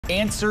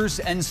Answers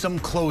and some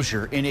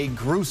closure in a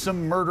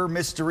gruesome murder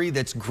mystery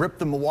that's gripped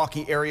the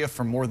Milwaukee area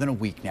for more than a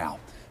week now.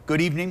 Good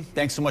evening.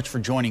 Thanks so much for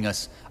joining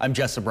us. I'm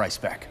Jessa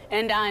Brycebeck.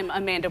 And I'm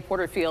Amanda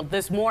Porterfield.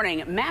 This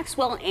morning,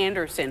 Maxwell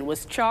Anderson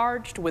was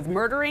charged with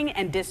murdering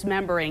and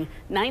dismembering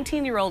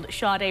 19-year-old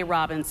Sade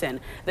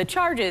Robinson. The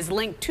charges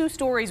link two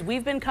stories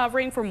we've been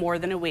covering for more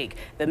than a week: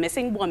 the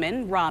missing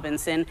woman,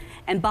 Robinson,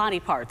 and body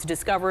parts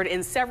discovered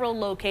in several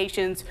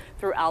locations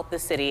throughout the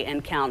city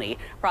and county.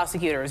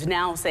 Prosecutors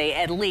now say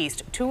at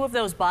least two of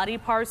those body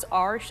parts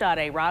are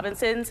Sade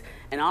Robinson's,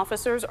 and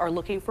officers are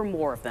looking for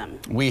more of them.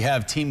 We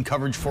have team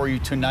coverage for you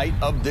tonight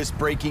of this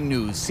breaking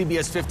news.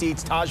 CBS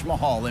 58's Taj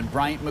Mahal and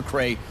Bryant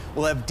McCrae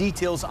will have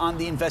details on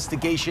the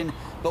investigation,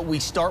 but we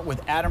start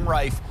with Adam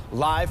Reif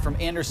live from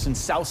Anderson's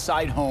South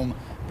Side home,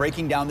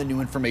 breaking down the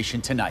new information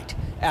tonight.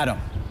 Adam.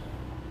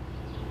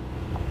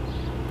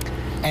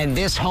 And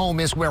this home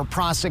is where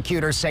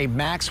prosecutors say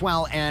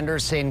Maxwell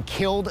Anderson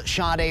killed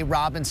Sade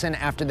Robinson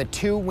after the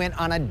two went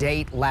on a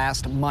date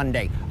last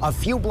Monday. A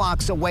few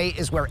blocks away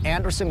is where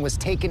Anderson was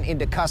taken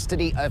into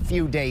custody a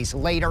few days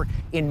later.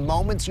 In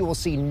moments, you will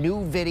see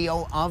new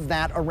video of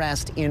that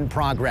arrest in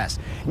progress.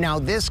 Now,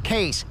 this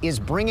case is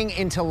bringing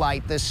into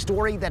light the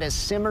story that has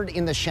simmered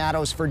in the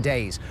shadows for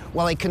days.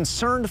 While a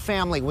concerned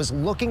family was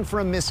looking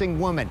for a missing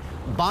woman,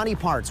 body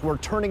parts were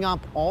turning up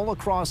all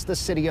across the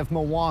city of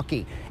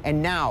Milwaukee.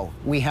 And now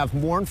we have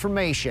more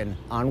information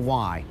on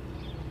why.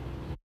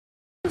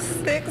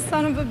 Sick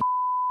son of a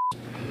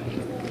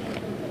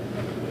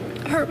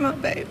hurt my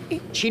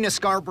baby. Sheena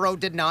Scarborough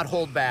did not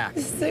hold back.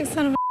 Sick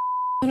son of a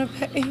gonna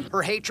pay.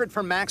 Her hatred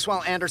for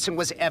Maxwell Anderson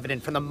was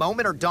evident from the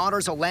moment her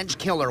daughter's alleged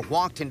killer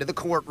walked into the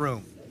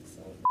courtroom.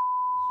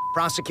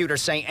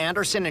 Prosecutors say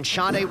Anderson and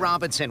Sade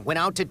Robinson went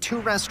out to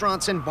two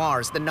restaurants and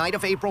bars the night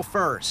of April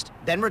 1st,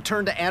 then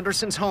returned to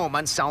Anderson's home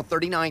on South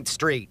 39th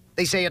Street.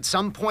 They say at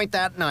some point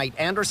that night,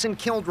 Anderson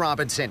killed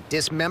Robinson,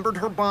 dismembered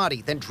her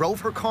body, then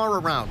drove her car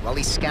around while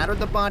he scattered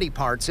the body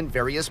parts in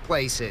various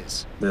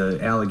places. The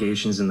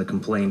allegations in the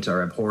complaint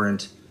are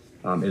abhorrent.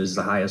 It is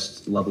the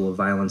highest level of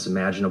violence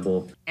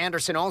imaginable.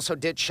 Anderson also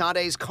did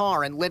Sade's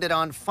car and lit it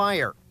on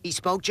fire. He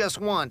spoke just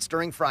once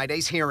during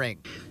Friday's hearing.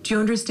 Do you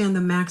understand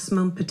the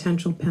maximum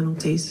potential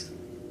penalties?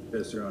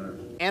 Yes, Your Honor.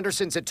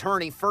 Anderson's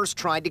attorney first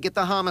tried to get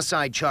the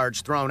homicide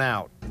charge thrown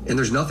out. And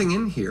there's nothing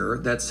in here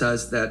that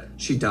says that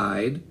she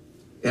died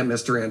at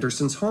Mr.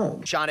 Anderson's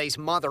home. Sade's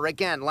mother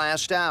again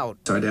lashed out.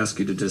 So I'd ask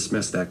you to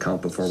dismiss that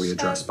count before we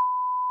address.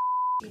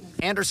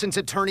 Anderson's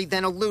attorney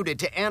then alluded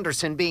to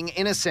Anderson being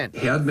innocent.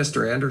 Had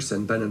Mr.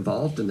 Anderson been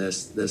involved in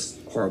this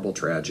horrible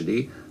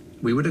tragedy,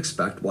 we would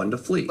expect one to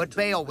flee. But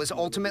bail was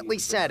ultimately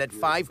set at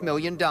 $5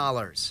 million.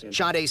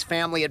 Sade's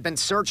family had been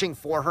searching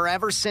for her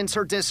ever since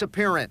her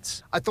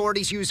disappearance.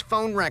 Authorities used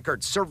phone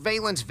records,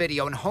 surveillance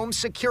video, and home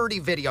security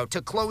video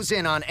to close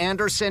in on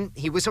Anderson.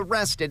 He was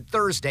arrested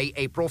Thursday,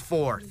 April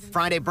 4th.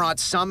 Friday brought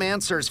some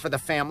answers for the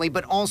family,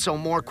 but also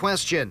more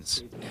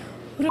questions.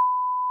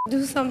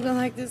 Do something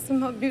like this to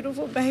my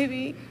beautiful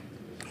baby.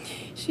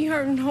 She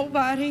hurt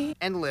nobody.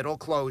 And little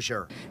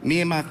closure.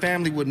 Me and my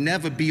family would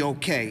never be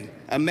okay.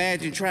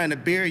 Imagine trying to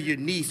bury your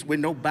niece with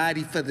no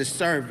body for the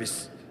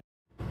service.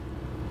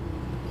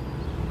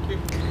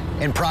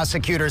 And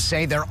prosecutors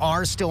say there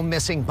are still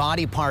missing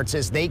body parts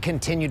as they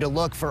continue to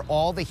look for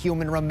all the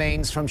human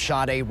remains from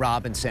Sade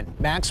Robinson.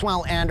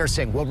 Maxwell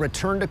Anderson will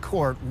return to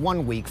court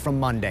 1 week from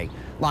Monday.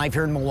 Live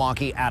here in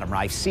Milwaukee, Adam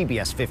Reif,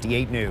 CBS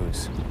 58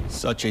 News.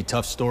 Such a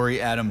tough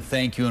story, Adam.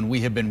 Thank you. And we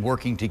have been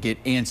working to get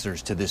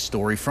answers to this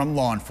story from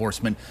law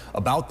enforcement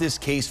about this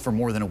case for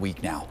more than a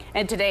week now.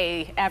 And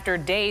today, after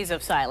days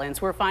of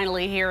silence, we're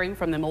finally hearing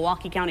from the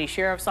Milwaukee County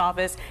Sheriff's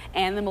Office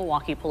and the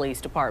Milwaukee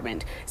Police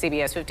Department.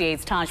 CBS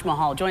 58's Taj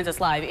Mahal joins us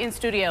live in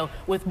studio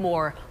with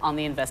more on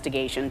the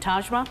investigation.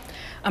 Tajma?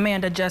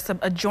 Amanda, Jessup,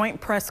 a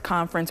joint press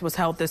conference was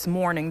held this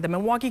morning. The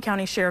Milwaukee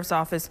County Sheriff's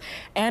Office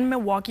and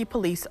Milwaukee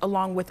Police,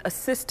 along with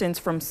assistance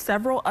from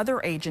several other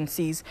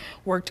agencies,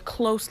 worked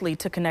closely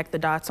to connect the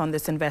dots on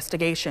this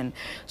investigation,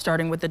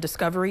 starting with the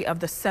discovery of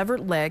the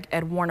severed leg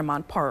at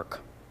Warnemont Park.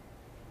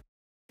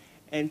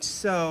 And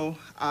so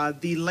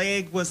the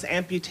leg was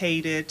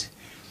amputated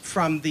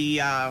from the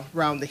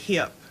around the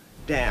hip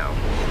down.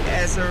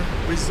 As a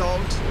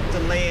result, the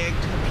leg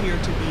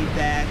appeared to be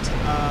that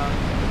of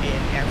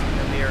an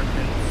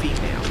African-American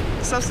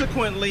female.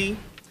 Subsequently,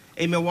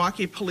 a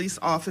Milwaukee police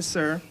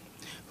officer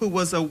who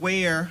was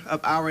aware of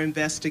our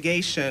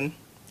investigation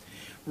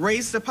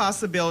raised the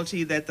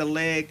possibility that the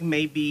leg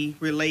may be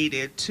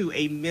related to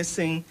a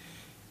missing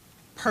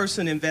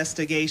person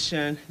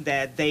investigation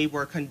that they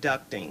were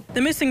conducting. The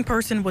missing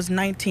person was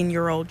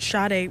 19-year-old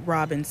Sade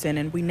Robinson,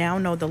 and we now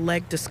know the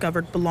leg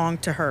discovered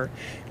belonged to her.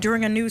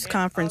 During a news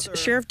conference,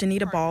 Sheriff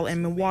Danita Ball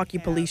and Milwaukee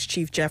Police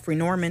Chief Jeffrey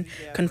Norman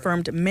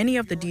confirmed many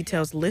of the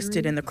details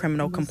listed in the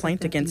criminal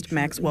complaint against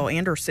Maxwell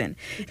Anderson,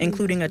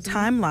 including a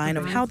timeline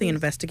of how the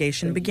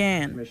investigation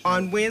began.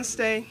 On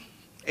Wednesday,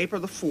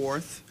 April the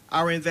 4th,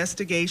 our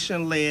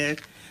investigation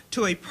led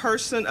to a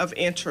person of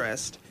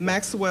interest,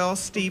 Maxwell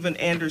Stephen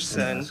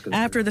Anderson.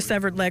 After the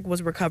severed leg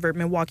was recovered,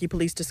 Milwaukee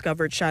police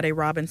discovered Sade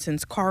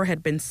Robinson's car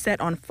had been set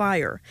on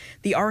fire.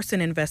 The arson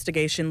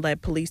investigation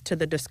led police to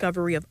the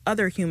discovery of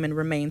other human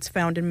remains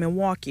found in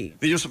Milwaukee.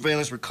 Video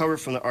surveillance recovered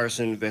from the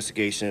arson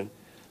investigation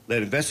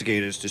led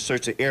investigators to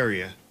search the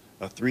area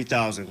of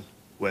 3000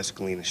 West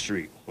Galena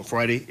Street. On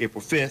Friday,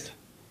 April 5th,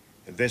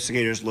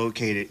 investigators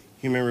located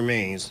human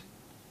remains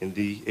in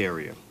the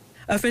area.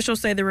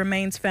 Officials say the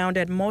remains found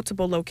at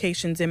multiple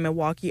locations in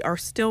Milwaukee are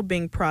still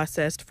being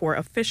processed for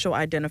official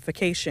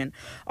identification,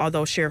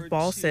 although Sheriff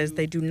Ball says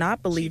they do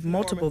not believe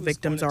multiple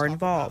victims are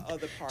involved.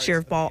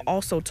 Sheriff Ball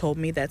also told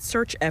me that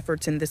search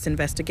efforts in this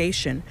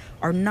investigation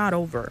are not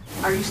over.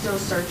 Are you still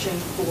searching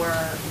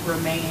for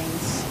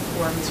remains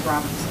for Ms.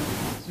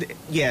 Robinson?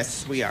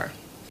 Yes, we are.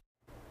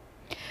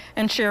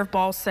 And Sheriff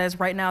Ball says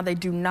right now they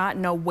do not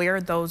know where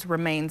those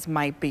remains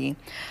might be.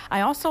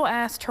 I also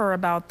asked her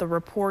about the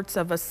reports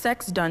of a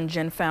sex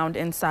dungeon found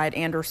inside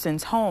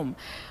Anderson's home.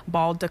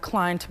 Ball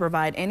declined to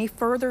provide any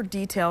further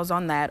details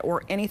on that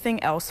or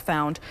anything else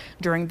found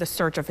during the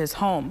search of his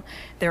home.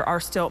 There are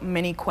still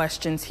many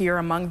questions here,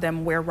 among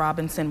them where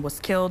Robinson was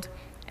killed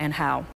and how.